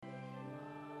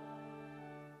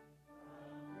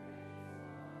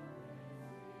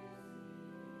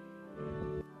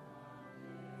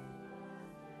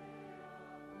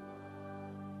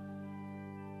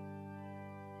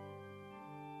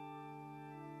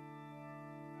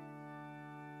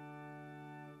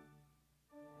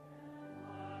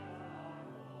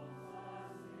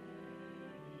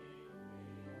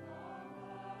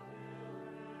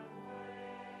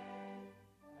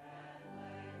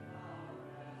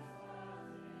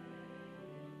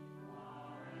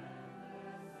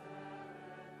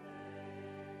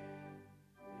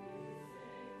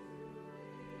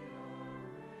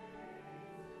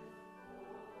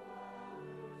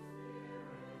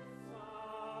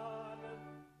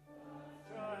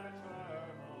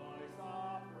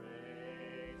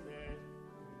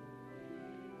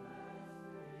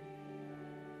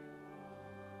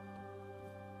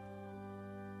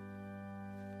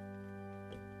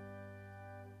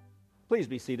Please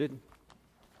be seated.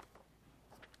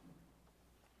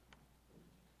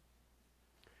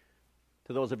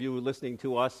 To those of you listening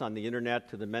to us on the internet,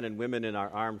 to the men and women in our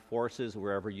armed forces,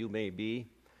 wherever you may be,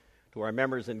 to our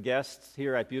members and guests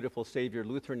here at Beautiful Savior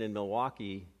Lutheran in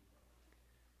Milwaukee,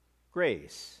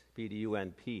 grace be to you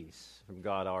and peace from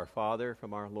God our Father,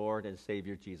 from our Lord and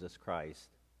Savior Jesus Christ.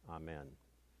 Amen.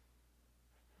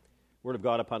 Word of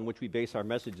God upon which we base our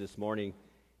message this morning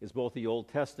is both the Old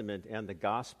Testament and the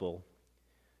Gospel.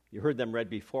 You heard them read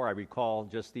before. I recall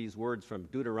just these words from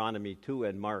Deuteronomy 2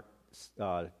 and Mark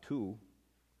 2.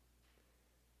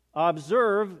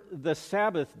 Observe the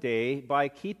Sabbath day by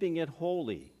keeping it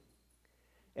holy,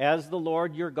 as the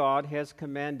Lord your God has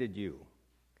commanded you.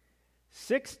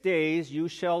 6 days you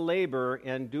shall labor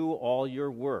and do all your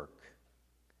work.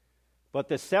 But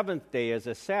the seventh day is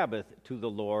a Sabbath to the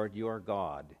Lord your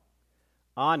God.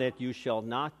 On it you shall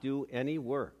not do any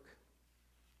work.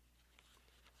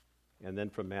 And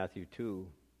then from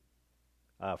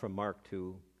Mark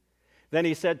 2. Then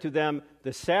he said to them,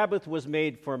 the Sabbath was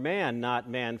made for man, not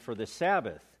man for the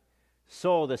Sabbath.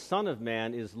 So the Son of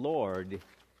Man is Lord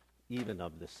even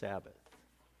of the Sabbath.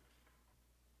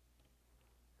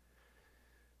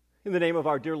 In the name of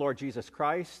our dear Lord Jesus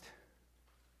Christ,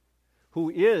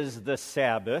 who is the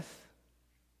Sabbath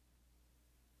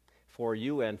for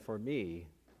you and for me,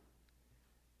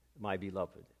 my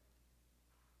beloved.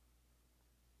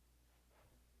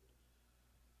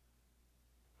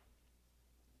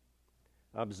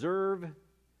 Observe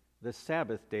the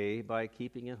Sabbath day by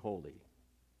keeping it holy.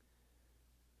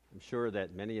 I'm sure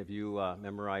that many of you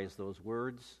memorized those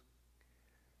words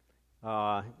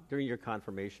during your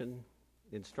confirmation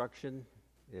instruction,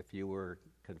 if you were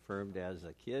confirmed as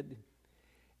a kid.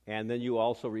 And then you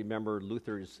also remember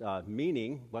Luther's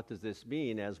meaning. What does this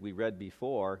mean? As we read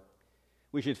before,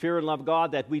 we should fear and love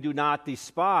God, that we do not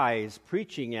despise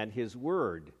preaching at His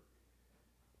word,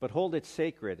 but hold it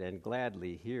sacred and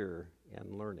gladly hear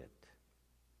and learn it.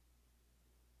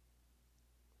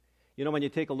 You know, when you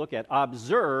take a look at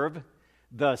observe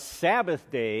the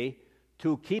Sabbath day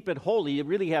to keep it holy, you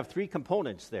really have three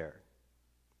components there.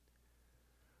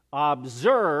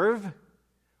 Observe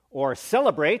or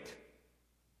celebrate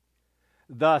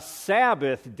the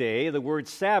Sabbath day. The word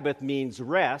Sabbath means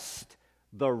rest,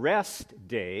 the rest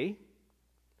day,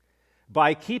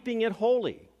 by keeping it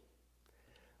holy,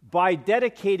 by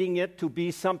dedicating it to be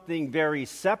something very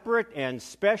separate and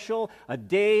special, a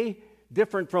day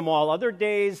different from all other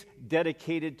days,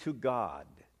 dedicated to God.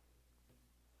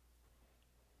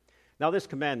 Now this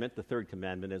commandment, the third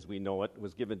commandment as we know it,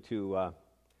 was given to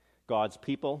God's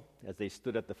people as they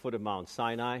stood at the foot of Mount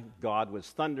Sinai. God was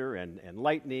thunder and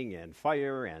lightning and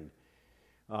fire and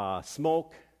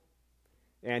smoke.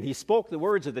 And he spoke the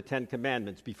words of the Ten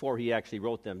Commandments before he actually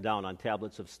wrote them down on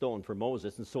tablets of stone for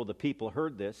Moses. And so the people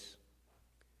heard this.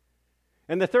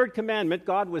 And the third commandment,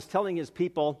 God was telling his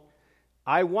people,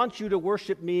 I want you to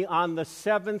worship me on the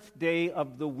seventh day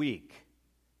of the week.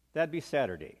 That'd be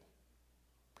Saturday.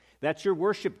 That's your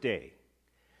worship day.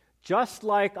 Just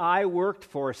like I worked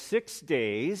for 6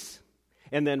 days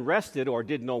and then rested or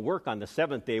did no work on the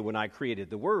seventh day when I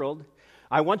created the world,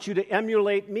 I want you to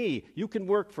emulate me. You can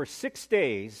work for 6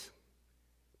 days,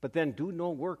 but then do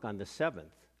no work on the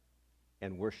seventh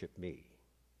and worship me.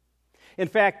 In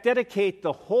fact, dedicate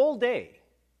the whole day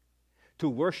to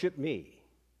worship me,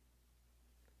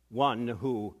 one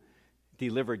who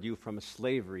delivered you from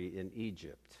slavery in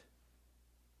Egypt.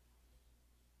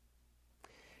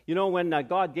 You know, when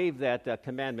God gave that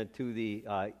commandment to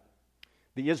the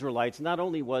Israelites, not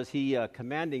only was he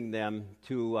commanding them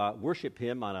to worship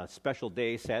him on a special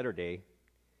day, Saturday,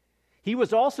 he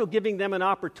was also giving them an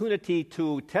opportunity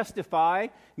to testify,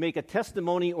 make a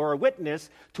testimony or a witness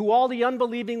to all the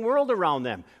unbelieving world around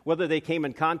them, whether they came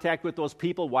in contact with those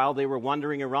people while they were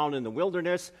wandering around in the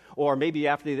wilderness, or maybe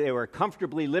after they were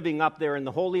comfortably living up there in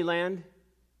the Holy Land.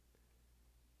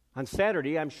 On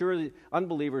Saturday, I'm sure the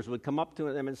unbelievers would come up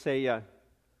to them and say,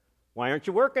 why aren't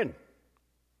you working?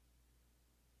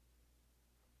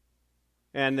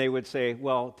 And they would say,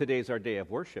 well, today's our day of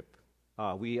worship.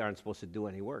 We aren't supposed to do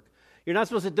any work. You're not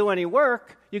supposed to do any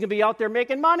work. You can be out there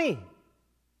making money.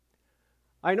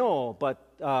 I know, but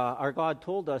our God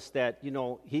told us that,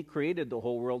 he created the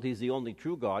whole world. He's the only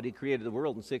true God. He created the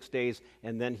world in 6 days,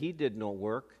 and then he did no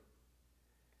work.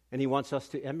 And he wants us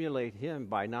to emulate him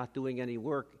by not doing any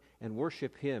work and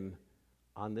worship him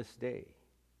on this day.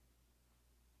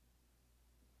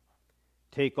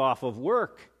 Take off of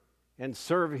work and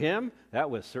serve him? That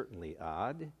was certainly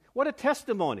odd. What a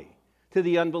testimony to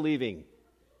the unbelieving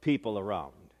people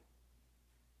around.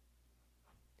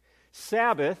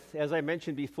 Sabbath, as I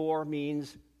mentioned before,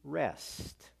 means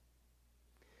rest.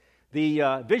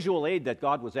 The visual aid that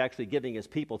God was actually giving his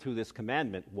people through this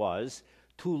commandment was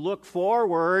to look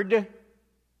forward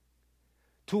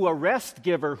to a rest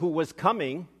giver who was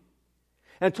coming,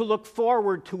 and to look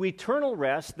forward to eternal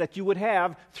rest that you would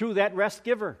have through that rest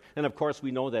giver. And of course,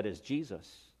 we know that is Jesus.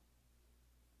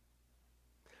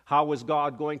 How was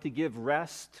God going to give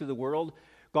rest to the world?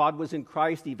 God was in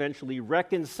Christ eventually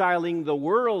reconciling the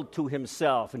world to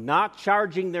himself, not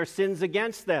charging their sins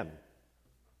against them.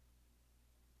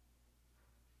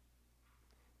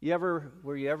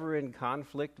 Were you ever in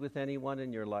conflict with anyone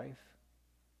in your life?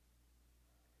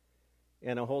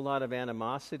 And a whole lot of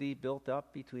animosity built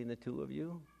up between the two of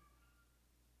you?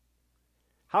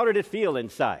 How did it feel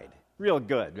inside? Real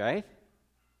good, right?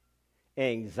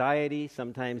 Anxiety,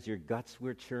 sometimes your guts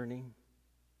were churning.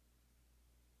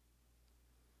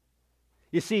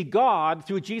 You see, God,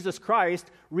 through Jesus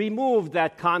Christ, removed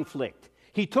that conflict.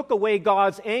 He took away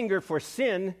God's anger for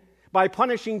sin by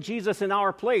punishing Jesus in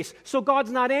our place. So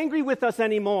God's not angry with us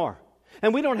anymore.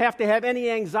 And we don't have to have any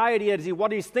anxiety as to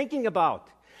what he's thinking about.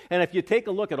 And if you take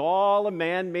a look at all the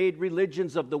man-made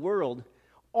religions of the world,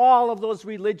 all of those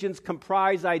religions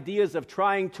comprise ideas of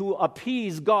trying to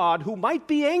appease God who might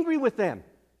be angry with them.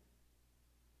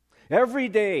 Every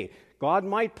day, God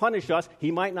might punish us.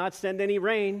 He might not send any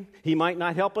rain. He might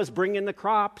not help us bring in the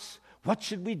crops. What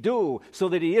should we do so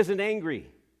that he isn't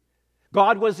angry?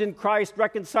 God was in Christ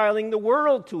reconciling the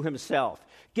world to himself,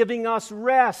 giving us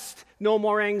rest, no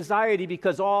more anxiety,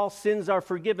 because all sins are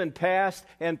forgiven, past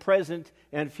and present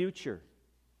and future.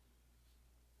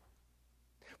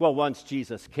 Well, once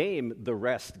Jesus came, the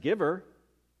rest giver,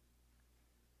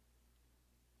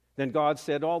 then God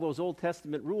said all those Old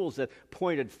Testament rules that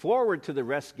pointed forward to the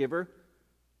rest giver,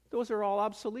 those are all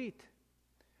obsolete.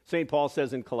 St. Paul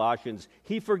says in Colossians,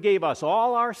 he forgave us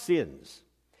all our sins.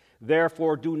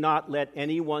 Therefore, do not let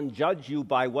anyone judge you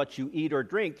by what you eat or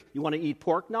drink. You want to eat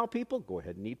pork now, people? Go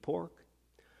ahead and eat pork.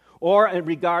 Or in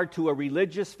regard to a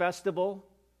religious festival,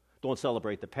 don't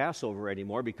celebrate the Passover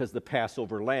anymore because the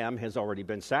Passover lamb has already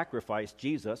been sacrificed,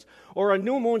 Jesus. Or a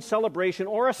new moon celebration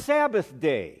or a Sabbath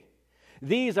day.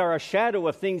 These are a shadow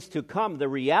of things to come. The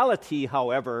reality,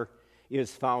 however,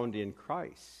 is found in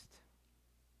Christ.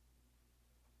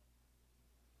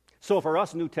 So for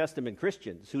us New Testament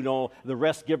Christians who know the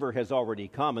rest giver has already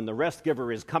come and the rest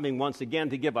giver is coming once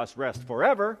again to give us rest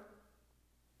forever,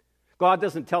 God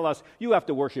doesn't tell us, you have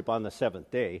to worship on the seventh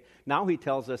day. Now he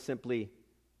tells us simply,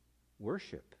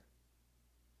 worship.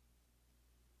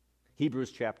 Hebrews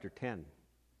chapter 10.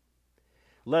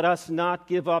 Let us not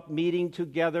give up meeting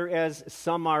together as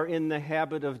some are in the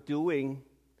habit of doing,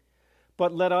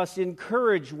 but let us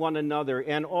encourage one another,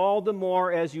 and all the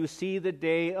more as you see the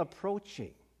day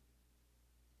approaching.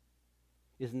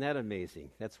 Isn't that amazing?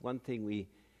 That's one thing we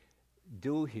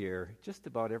do here just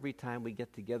about every time we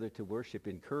get together to worship,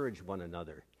 encourage one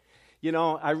another. You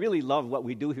know, I really love what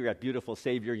we do here at Beautiful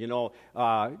Savior. You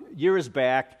know, years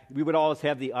back, we would always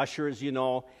have the ushers, you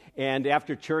know, and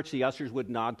after church, the ushers would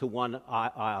nod to one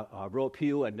row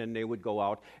pew, and then they would go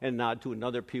out, and nod to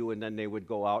another pew, and then they would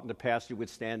go out, and the pastor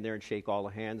would stand there and shake all the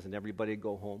hands, and everybody would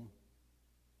go home.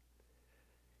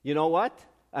 You know what?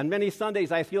 On many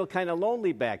Sundays, I feel kind of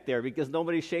lonely back there because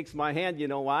nobody shakes my hand. You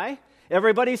know why?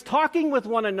 Everybody's talking with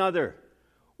one another.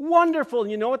 Wonderful.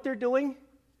 You know what they're doing?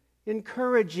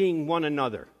 Encouraging one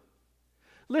another.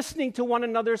 Listening to one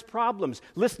another's problems.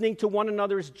 Listening to one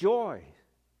another's joy.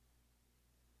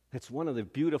 That's one of the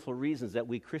beautiful reasons that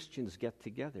we Christians get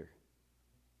together.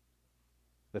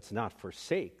 Let's not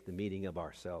forsake the meeting of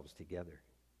ourselves together.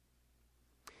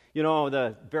 You know,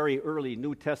 the very early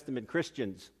New Testament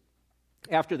Christians,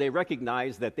 after they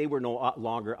recognized that they were no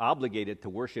longer obligated to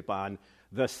worship on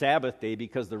the Sabbath day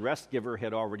because the rest giver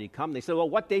had already come, they said, well,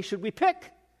 what day should we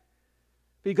pick?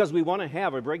 Because we want to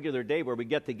have a regular day where we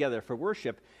get together for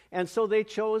worship. And so they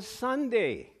chose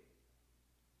Sunday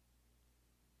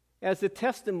as a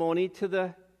testimony to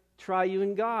the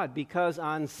triune God, because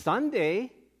on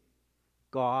Sunday,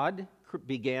 God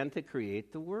began to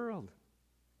create the world.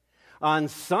 On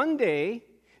Sunday,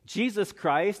 Jesus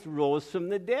Christ rose from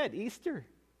the dead, Easter.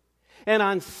 And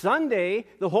on Sunday,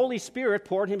 the Holy Spirit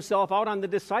poured himself out on the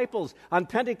disciples on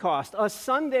Pentecost, a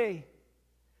Sunday.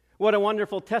 What a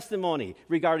wonderful testimony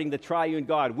regarding the triune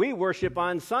God. We worship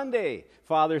on Sunday,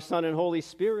 Father, Son, and Holy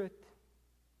Spirit.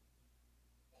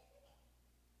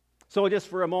 So just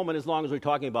for a moment, as long as we're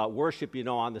talking about worship, you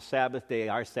know, on the Sabbath day,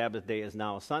 our Sabbath day is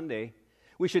now Sunday,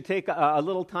 we should take a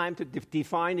little time to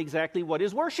define exactly what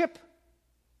is worship.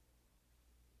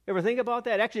 Ever think about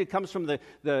that? Actually, it comes from the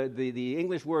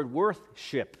English word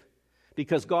worthship,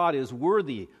 because God is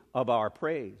worthy of our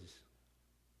praise.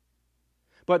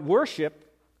 But worship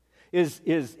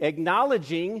is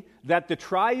acknowledging that the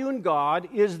triune God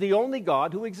is the only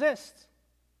God who exists.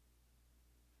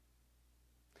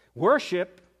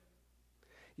 Worship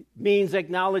means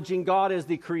acknowledging God as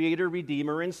the creator,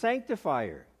 redeemer, and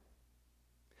sanctifier.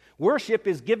 Worship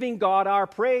is giving God our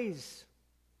praise.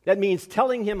 That means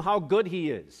telling him how good he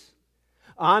is,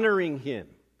 honoring him,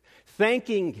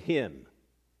 thanking him,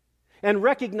 and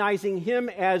recognizing him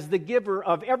as the giver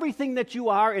of everything that you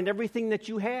are and everything that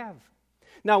you have.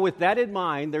 Now, with that in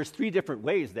mind, there's 3 different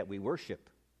ways that we worship.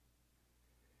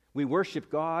 We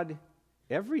worship God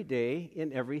every day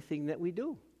in everything that we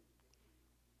do.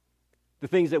 The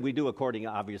things that we do according,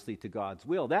 obviously, to God's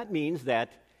will. That means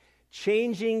that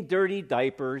changing dirty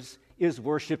diapers is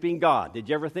worshiping God. Did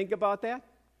you ever think about that?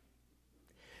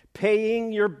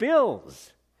 Paying your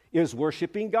bills is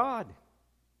worshiping God.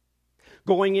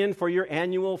 Going in for your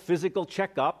annual physical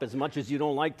checkup, as much as you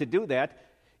don't like to do that,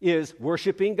 is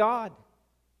worshiping God.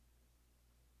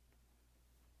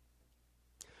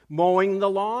 Mowing the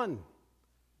lawn,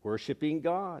 worshiping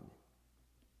God.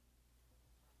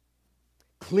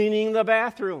 Cleaning the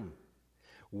bathroom,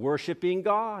 worshiping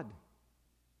God.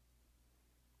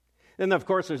 And of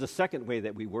course, there's a second way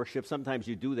that we worship. Sometimes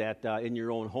you do that in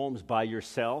your own homes by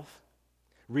yourself,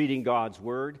 reading God's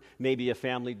Word, maybe a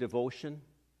family devotion.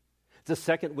 It's a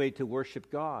second way to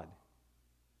worship God.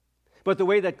 But the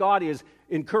way that God is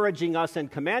encouraging us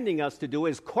and commanding us to do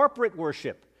is corporate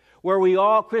worship, where we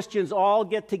all, Christians, all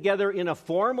get together in a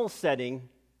formal setting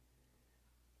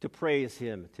to praise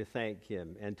him, to thank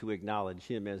him, and to acknowledge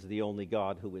him as the only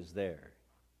God who is there.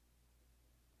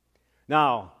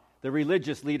 Now, the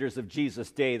religious leaders of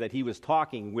Jesus' day that he was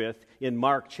talking with in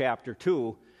Mark chapter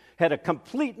 2 had a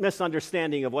complete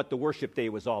misunderstanding of what the worship day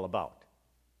was all about.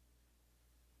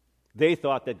 They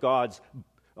thought that God's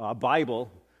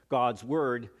Bible, God's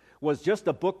Word, was just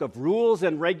a book of rules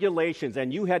and regulations,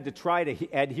 and you had to try to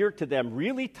adhere to them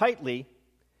really tightly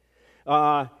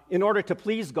in order to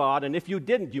please God, and if you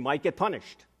didn't, you might get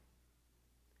punished.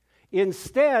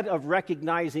 Instead of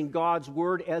recognizing God's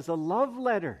Word as a love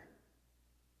letter,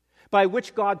 by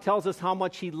which God tells us how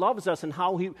much he loves us and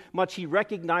how much he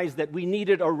recognized that we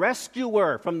needed a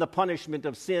rescuer from the punishment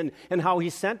of sin and how he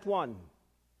sent one.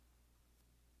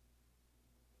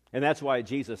 And that's why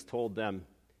Jesus told them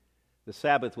the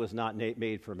Sabbath was not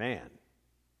made for man.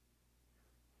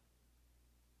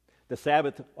 The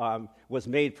Sabbath was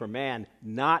made for man,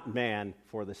 not man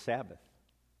for the Sabbath.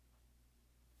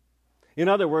 In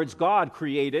other words, God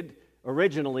created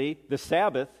originally the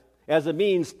Sabbath as a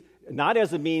means, not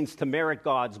as a means to merit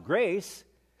God's grace,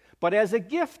 but as a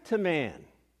gift to man.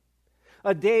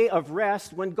 A day of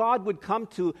rest when God would come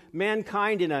to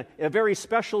mankind in a very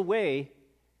special way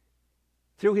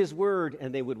through his word,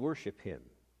 and they would worship him.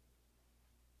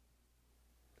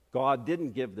 God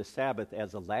didn't give the Sabbath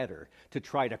as a ladder to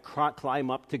try to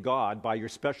climb up to God by your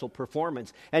special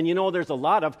performance. And you know, there's a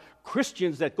lot of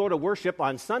Christians that go to worship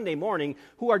on Sunday morning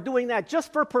who are doing that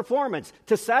just for performance,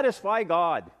 to satisfy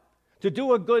God, to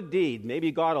do a good deed.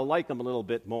 Maybe God will like them a little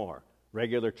bit more.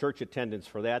 Regular church attendance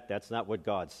for that, that's not what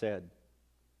God said.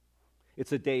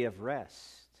 It's a day of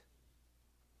rest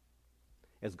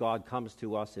as God comes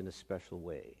to us in a special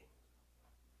way.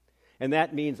 And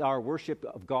that means our worship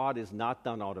of God is not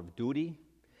done out of duty.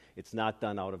 It's not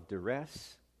done out of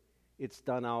duress. It's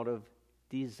done out of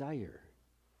desire.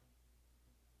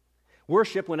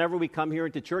 Worship, whenever we come here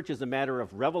into church, is a matter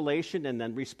of revelation and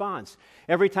then response.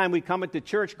 Every time we come into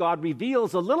church, God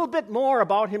reveals a little bit more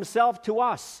about himself to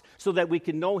us so that we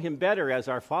can know him better as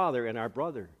our Father and our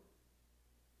brother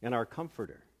and our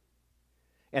comforter.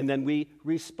 And then we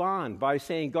respond by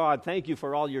saying, God, thank you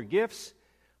for all your gifts.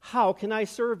 How can I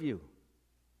serve you?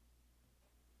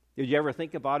 Did you ever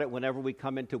think about it whenever we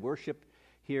come into worship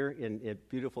here in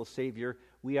beautiful Savior?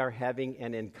 We are having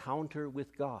an encounter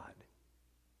with God.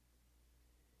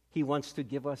 He wants to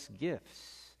give us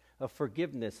gifts of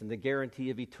forgiveness and the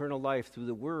guarantee of eternal life through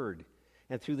the Word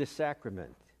and through the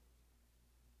sacrament.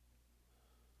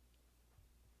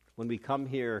 When we come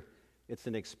here, it's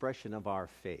an expression of our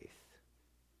faith.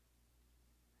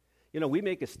 You know, we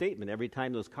make a statement every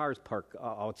time those cars park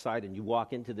outside and you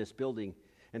walk into this building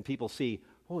and people see,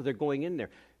 oh, they're going in there.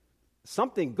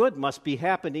 Something good must be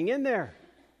happening in there.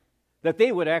 That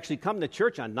they would actually come to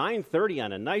church on 9:30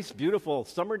 on a nice, beautiful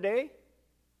summer day.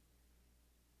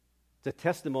 It's a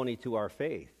testimony to our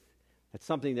faith. That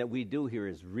something that we do here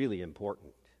is really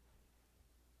important.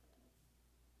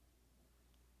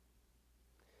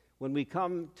 When we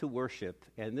come to worship,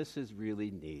 and this is really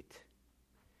neat,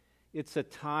 it's a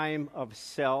time of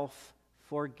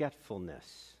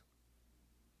self-forgetfulness.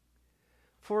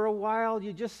 For a while,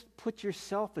 you just put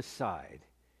yourself aside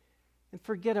and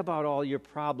forget about all your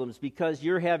problems because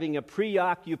you're having a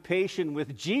preoccupation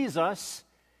with Jesus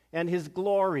and His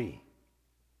glory.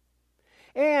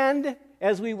 And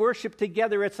as we worship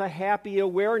together, it's a happy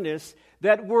awareness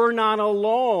that we're not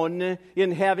alone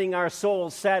in having our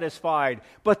souls satisfied,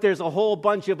 but there's a whole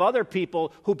bunch of other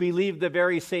people who believe the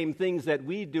very same things that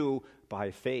we do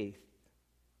by faith.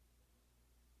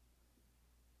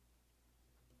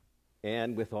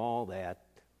 And with all that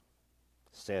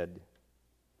said,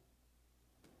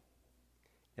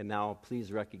 and now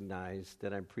please recognize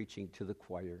that I'm preaching to the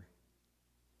choir.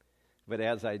 But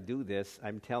as I do this,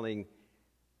 I'm telling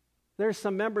there's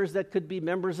some members that could be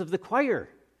members of the choir.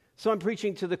 So I'm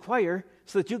preaching to the choir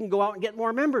so that you can go out and get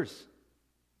more members.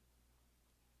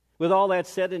 With all that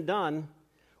said and done,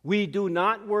 we do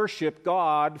not worship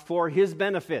God for His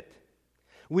benefit.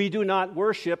 We do not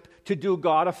worship to do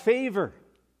God a favor.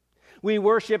 We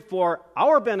worship for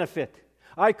our benefit.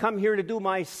 I come here to do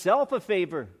myself a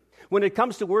favor. When it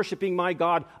comes to worshiping my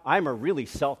God, I'm a really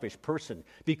selfish person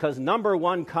because number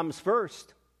one comes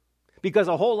first. Because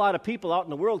a whole lot of people out in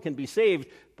the world can be saved,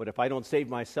 but if I don't save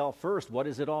myself first, what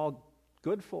is it all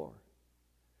good for?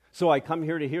 So I come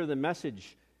here to hear the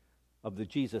message of the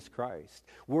Jesus Christ.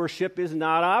 Worship is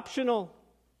not optional.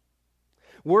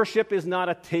 Worship is not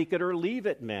a take it or leave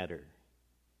it matter.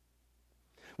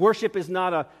 Worship is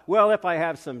not a, well, if I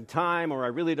have some time or I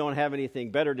really don't have anything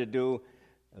better to do,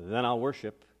 then I'll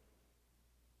worship.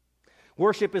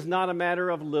 Worship is not a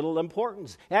matter of little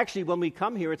importance. Actually, when we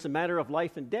come here, it's a matter of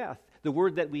life and death. The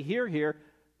word that we hear here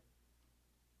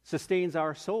sustains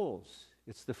our souls.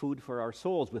 It's the food for our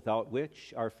souls, without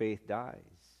which our faith dies.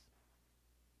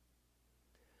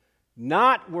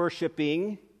 Not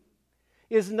worshiping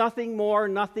is nothing more,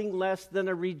 nothing less than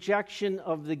a rejection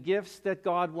of the gifts that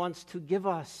God wants to give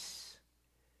us.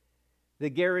 The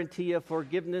guarantee of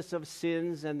forgiveness of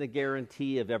sins and the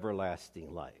guarantee of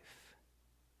everlasting life.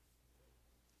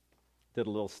 Did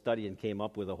a little study and came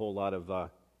up with a whole lot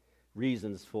of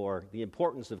reasons for the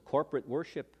importance of corporate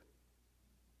worship.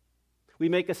 We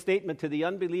make a statement to the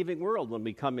unbelieving world when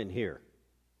we come in here.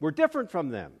 We're different from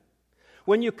them.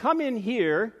 When you come in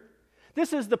here,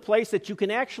 this is the place that you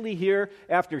can actually hear,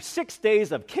 after 6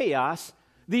 days of chaos,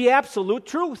 the absolute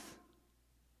truth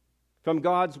from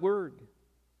God's Word.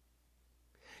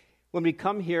 When we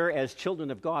come here as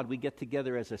children of God, we get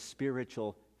together as a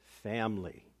spiritual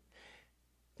family.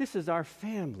 This is our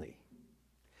family.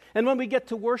 And when we get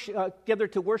to worship, together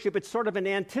to worship, it's sort of an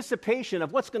anticipation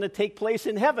of what's going to take place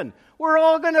in heaven. We're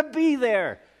all going to be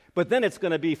there. But then it's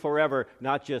going to be forever,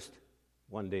 not just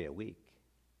one day a week.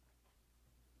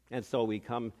 And so we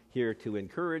come here to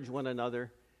encourage one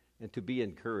another and to be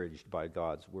encouraged by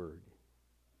God's Word.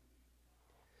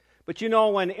 But you know,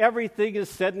 when everything is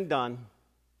said and done,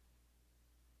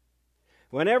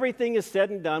 when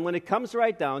it comes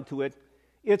right down to it,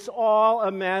 it's all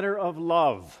a matter of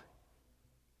love.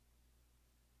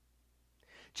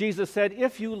 Jesus said,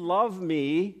 if you love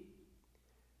me,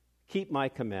 keep my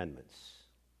commandments.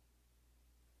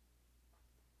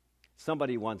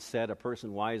 Somebody once said, a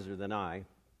person wiser than I,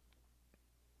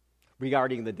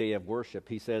 regarding the day of worship,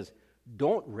 he says,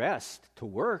 don't rest to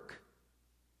work.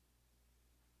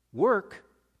 Work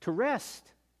to rest.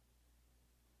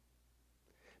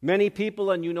 Many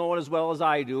people, and you know it as well as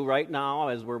I do right now,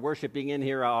 as we're worshiping in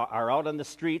here, are out on the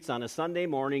streets on a Sunday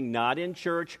morning, not in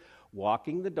church,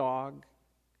 walking the dog,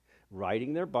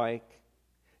 riding their bike,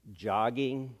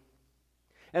 jogging.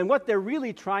 And what they're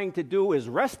really trying to do is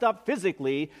rest up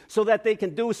physically so that they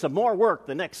can do some more work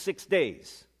the next 6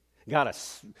 days. Got to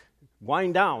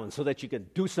wind down so that you can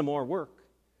do some more work.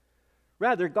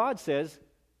 Rather, God says,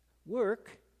 work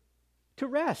to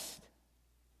rest.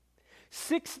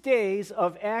 6 days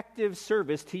of active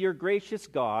service to your gracious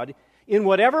God in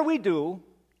whatever we do,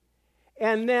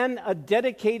 and then a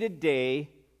dedicated day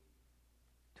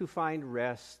to find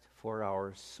rest for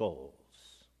our souls.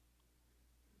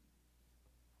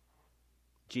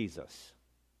 Jesus,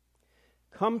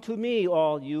 come to me,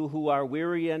 all you who are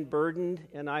weary and burdened,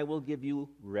 and I will give you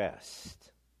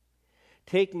rest.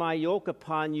 Take my yoke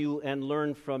upon you and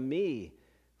learn from me,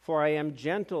 for I am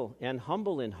gentle and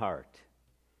humble in heart,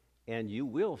 and you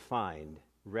will find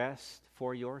rest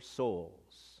for your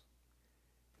souls.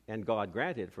 And God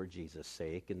grant it for Jesus'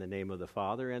 sake, in the name of the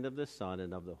Father, and of the Son,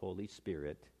 and of the Holy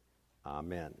Spirit.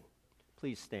 Amen.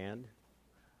 Please stand.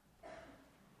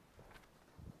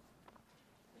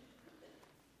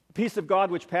 The peace of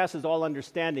God, which passes all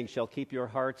understanding, shall keep your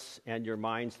hearts and your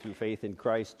minds through faith in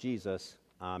Christ Jesus.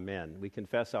 Amen. We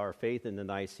confess our faith in the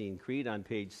Nicene Creed on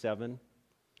page 7.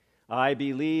 I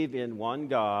believe in one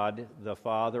God, the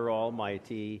Father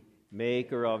Almighty,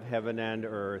 maker of heaven and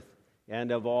earth, and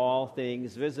of all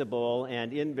things visible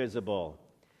and invisible,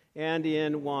 and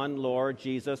in one Lord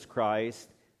Jesus Christ,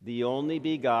 the only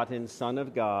begotten Son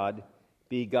of God,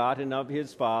 begotten of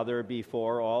his Father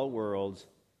before all worlds,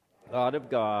 God of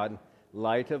God,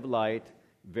 light of light,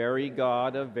 very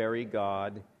God of very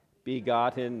God,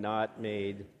 begotten, not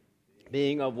made,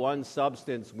 being of one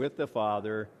substance with the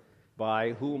Father,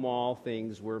 by whom all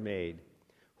things were made,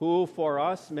 who for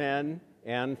us men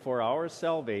and for our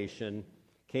salvation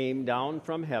came down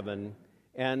from heaven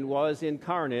and was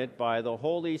incarnate by the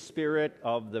Holy Spirit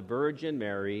of the Virgin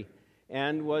Mary,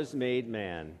 and was made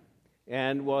man,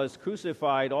 and was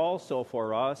crucified also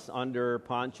for us under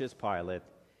Pontius Pilate.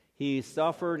 He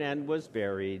suffered and was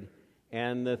buried,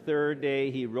 and the third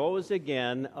day he rose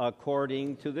again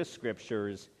according to the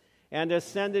Scriptures, and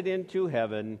ascended into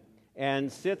heaven,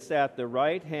 and sits at the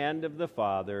right hand of the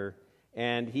Father,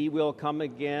 and he will come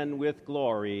again with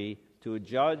glory to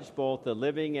judge both the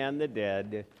living and the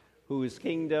dead, whose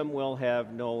kingdom will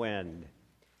have no end.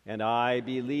 And I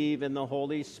believe in the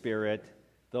Holy Spirit,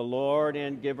 the Lord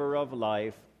and giver of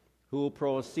life, who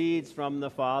proceeds from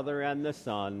the Father and the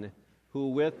Son, who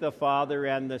with the Father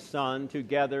and the Son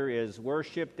together is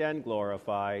worshipped and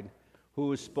glorified,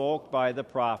 who spoke by the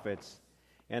prophets.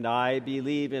 And I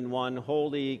believe in one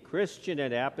holy Christian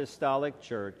and apostolic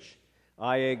church.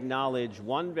 I acknowledge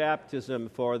one baptism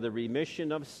for the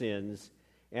remission of sins,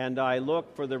 and I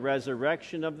look for the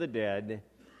resurrection of the dead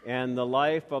and the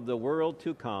life of the world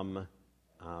to come.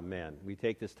 Amen. We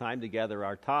take this time to gather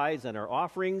our tithes and our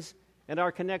offerings and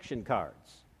our connection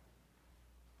cards.